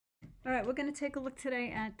All right, we're going to take a look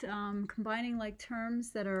today at combining like terms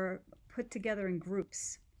that are put together in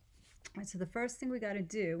groups. All right, so the first thing we got to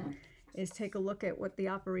do is take a look at what the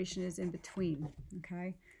operation is in between.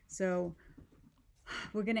 Okay, so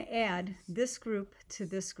we're going to add this group to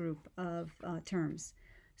this group of terms.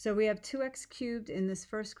 So we have 2x cubed in this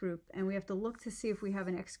first group, and we have to look to see if we have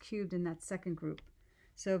an x cubed in that second group.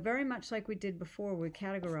 So very much like we did before, we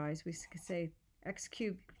categorize. We could say x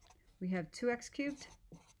cubed, we have 2x cubed.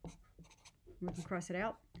 We can cross it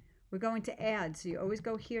out. We're going to add, so you always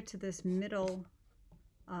go here to this middle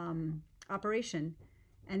operation,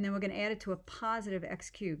 and then we're going to add it to a positive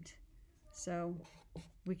x cubed. So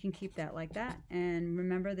we can keep that like that. And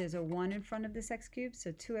remember, there's a 1 in front of this x cubed,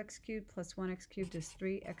 so 2x cubed plus 1x cubed is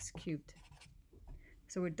 3x cubed.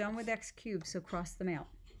 So we're done with x cubed, so cross them out.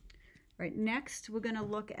 All right, next we're going to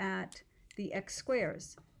look at the x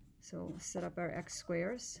squares. So we'll set up our x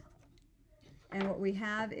squares. And what we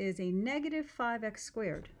have is a negative 5x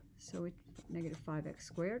squared. So we negative 5x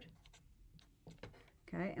squared.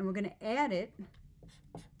 Okay, and we're going to add it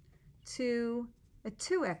to a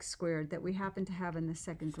 2x squared that we happen to have in the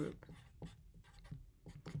second group.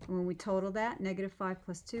 And when we total that, negative 5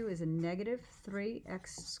 plus 2 is a negative 3x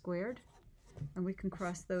squared. And we can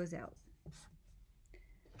cross those out.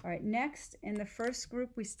 All right, next, in the first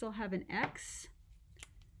group, we still have an x.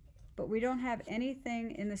 But we don't have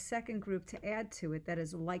anything in the second group to add to it that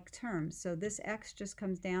is like terms. So this x just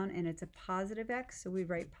comes down and it's a positive x, so we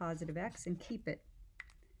write positive x and keep it.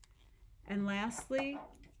 And lastly,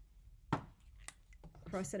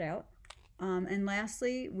 cross it out. And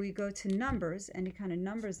lastly, we go to numbers, any kind of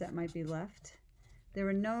numbers that might be left. There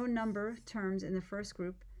are no number terms in the first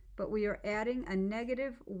group, but we are adding a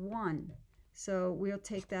negative 1. So we'll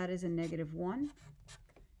take that as a negative 1,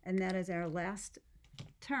 and that is our last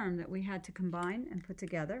term that we had to combine and put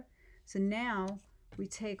together. So now we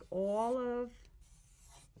take all of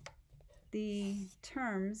the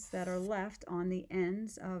terms that are left on the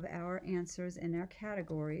ends of our answers in our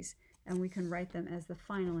categories, and we can write them as the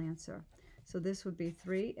final answer. So this would be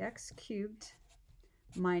 3x cubed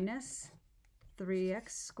minus 3x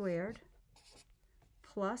squared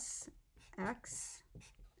plus x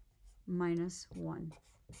minus 1.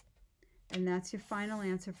 And that's your final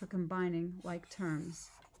answer for combining like terms.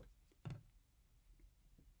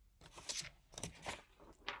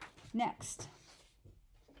 Next,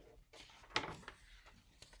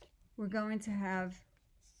 we're going to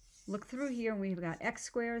look through here, and we've got x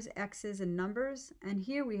squares, x's, and numbers. And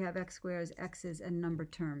here we have x squares, x's, and number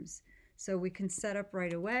terms. So we can set up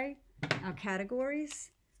right away our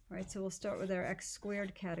categories. All right, so we'll start with our x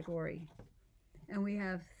squared category. And we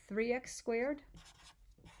have 3x squared.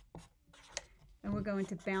 And we're going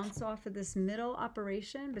to bounce off of this middle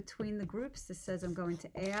operation between the groups. This says I'm going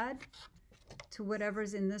to add to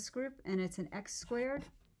whatever's in this group, and it's an x squared.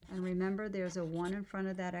 And remember, there's a 1 in front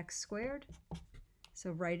of that x squared. So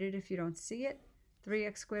write it if you don't see it.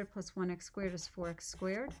 3x squared plus 1x squared is 4x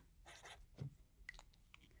squared.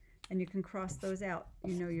 And you can cross those out.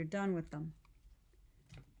 You know you're done with them.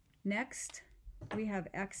 Next, we have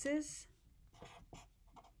x's.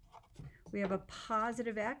 We have a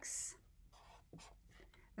positive x.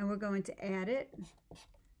 And we're going to add it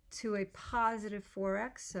to a positive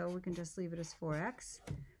 4x, so we can just leave it as 4x.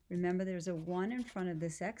 Remember, there's a 1 in front of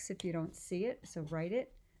this x if you don't see it, so write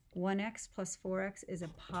it. 1x plus 4x is a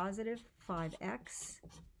positive 5x.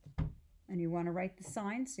 And you want to write the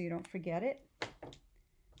sign so you don't forget it.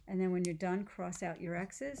 And then when you're done, cross out your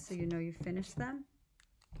x's so you know you finished them.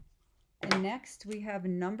 And next, we have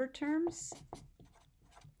number terms.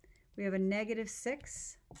 We have a negative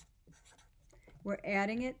 6. We're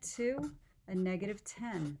adding it to a negative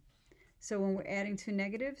 10. So when we're adding two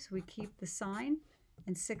negatives, we keep the sign,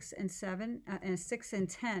 and 6 and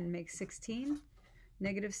 10 makes 16.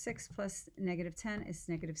 Negative 6 plus negative 10 is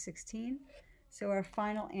negative 16. So our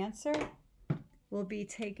final answer will be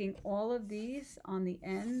taking all of these on the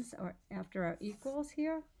ends or after our equals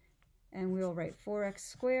here, and we'll write 4x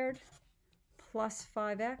squared plus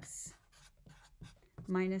 5x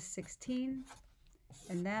minus 16.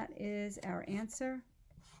 And that is our answer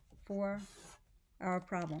for our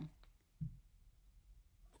problem.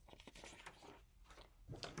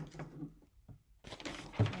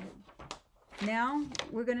 Now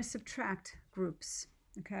we're going to subtract groups,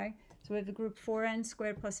 okay? So we have the group 4n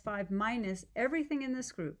squared plus 5 minus everything in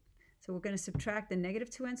this group. So we're going to subtract the negative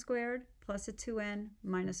 2n squared plus a 2n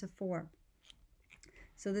minus a 4.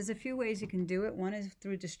 So there's a few ways you can do it. One is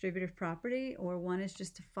through distributive property, or one is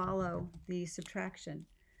just to follow the subtraction,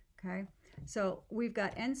 okay? So we've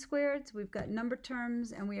got n squareds, we've got number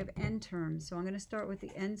terms, and we have n terms. So I'm going to start with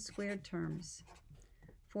the n squared terms.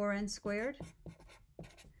 4n squared.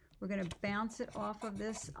 We're going to bounce it off of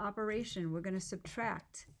this operation. We're going to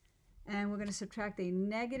subtract. And we're going to subtract a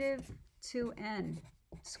negative 2n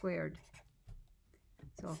squared.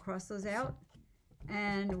 So I'll cross those out.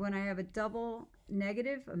 And when I have a double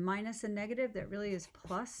negative, a minus a negative, that really is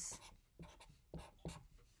plus.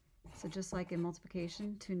 So just like in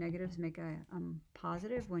multiplication, two negatives make a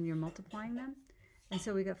positive when you're multiplying them. And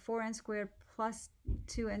so we got 4n squared plus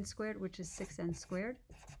 2n squared, which is 6n squared.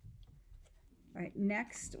 All right,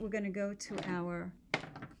 next we're going to go to our,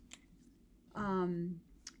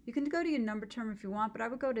 you can go to your number term if you want, but I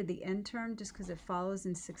would go to the n term just because it follows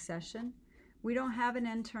in succession. We don't have an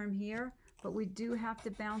n term here, but we do have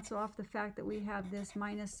to bounce off the fact that we have this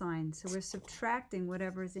minus sign. So we're subtracting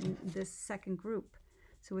whatever is in this second group.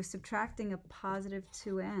 So we're subtracting a positive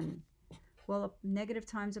 2n. Well, a negative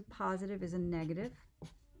times a positive is a negative.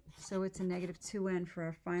 So it's a negative 2n for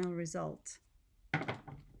our final result.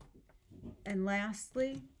 And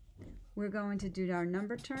lastly, we're going to do our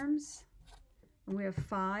number terms. And we have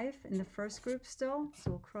 5 in the first group still,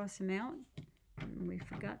 so we'll cross them out. And we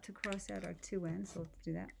forgot to cross out our 2n, so let's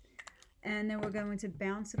do that. And then we're going to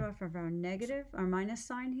bounce it off of our negative, our minus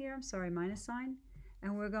sign here, minus sign.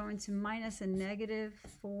 And we're going to minus a negative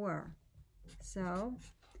 4. So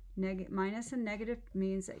minus a negative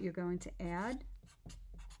means that you're going to add.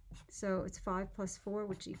 So it's 5 plus 4,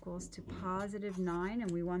 which equals to positive 9, and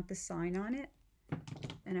we want the sign on it.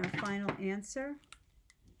 And our final answer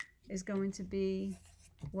is going to be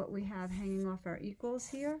what we have hanging off our equals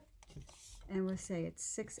here. And we'll say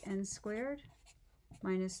it's 6n squared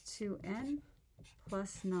minus 2n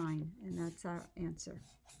plus 9, and that's our answer.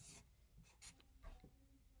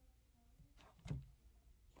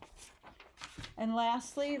 And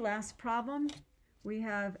lastly, last problem, we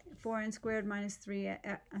have 4x squared minus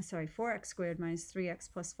 3x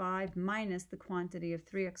plus 5 minus the quantity of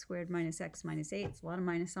 3x squared minus x minus 8. It's a lot of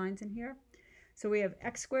minus signs in here. So we have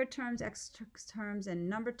x squared terms, x terms, and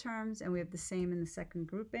number terms, and we have the same in the second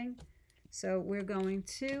grouping. So we're going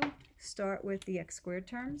to start with the x squared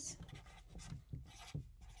terms.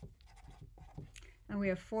 And we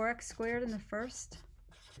have 4x squared in the first.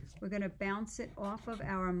 We're going to bounce it off of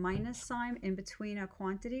our minus sign in between our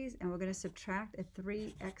quantities, and we're going to subtract a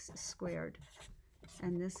 3x squared.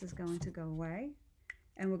 And this is going to go away.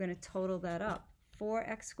 And we're going to total that up.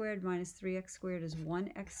 4x squared minus 3x squared is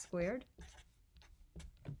 1x squared.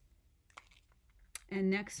 And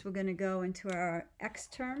next we're going to go into our x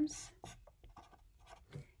terms.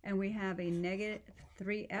 And we have a negative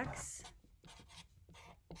 3x.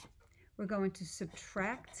 We're going to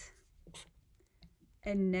subtract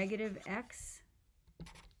a negative x,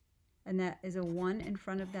 and that is a 1 in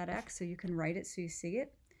front of that x, so you can write it so you see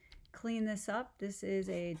it. Clean this up. This is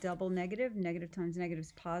a double negative. Negative times negative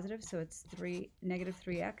is positive, so it's negative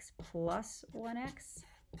 3x plus 1x.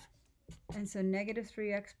 And so negative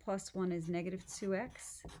 3x plus 1 is negative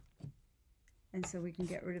 2x. And so we can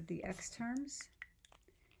get rid of the x terms.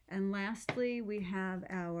 And lastly, we have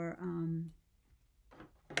our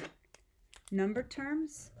number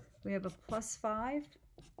terms. We have a plus 5,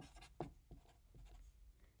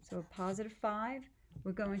 so a positive 5.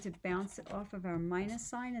 We're going to bounce it off of our minus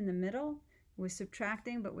sign in the middle. We're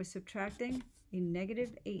subtracting, but we're subtracting a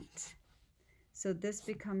negative 8. So this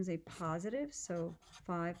becomes a positive, so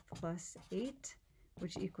 5 plus 8,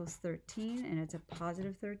 which equals 13, and it's a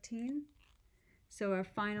positive 13. So our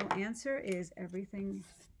final answer is everything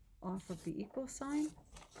off of the equal sign,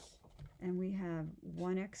 and we have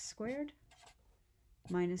 1x squared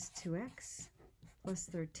minus 2x plus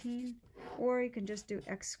 13, or you can just do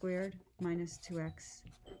x squared minus 2x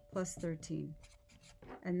plus 13.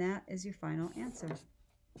 And that is your final answer.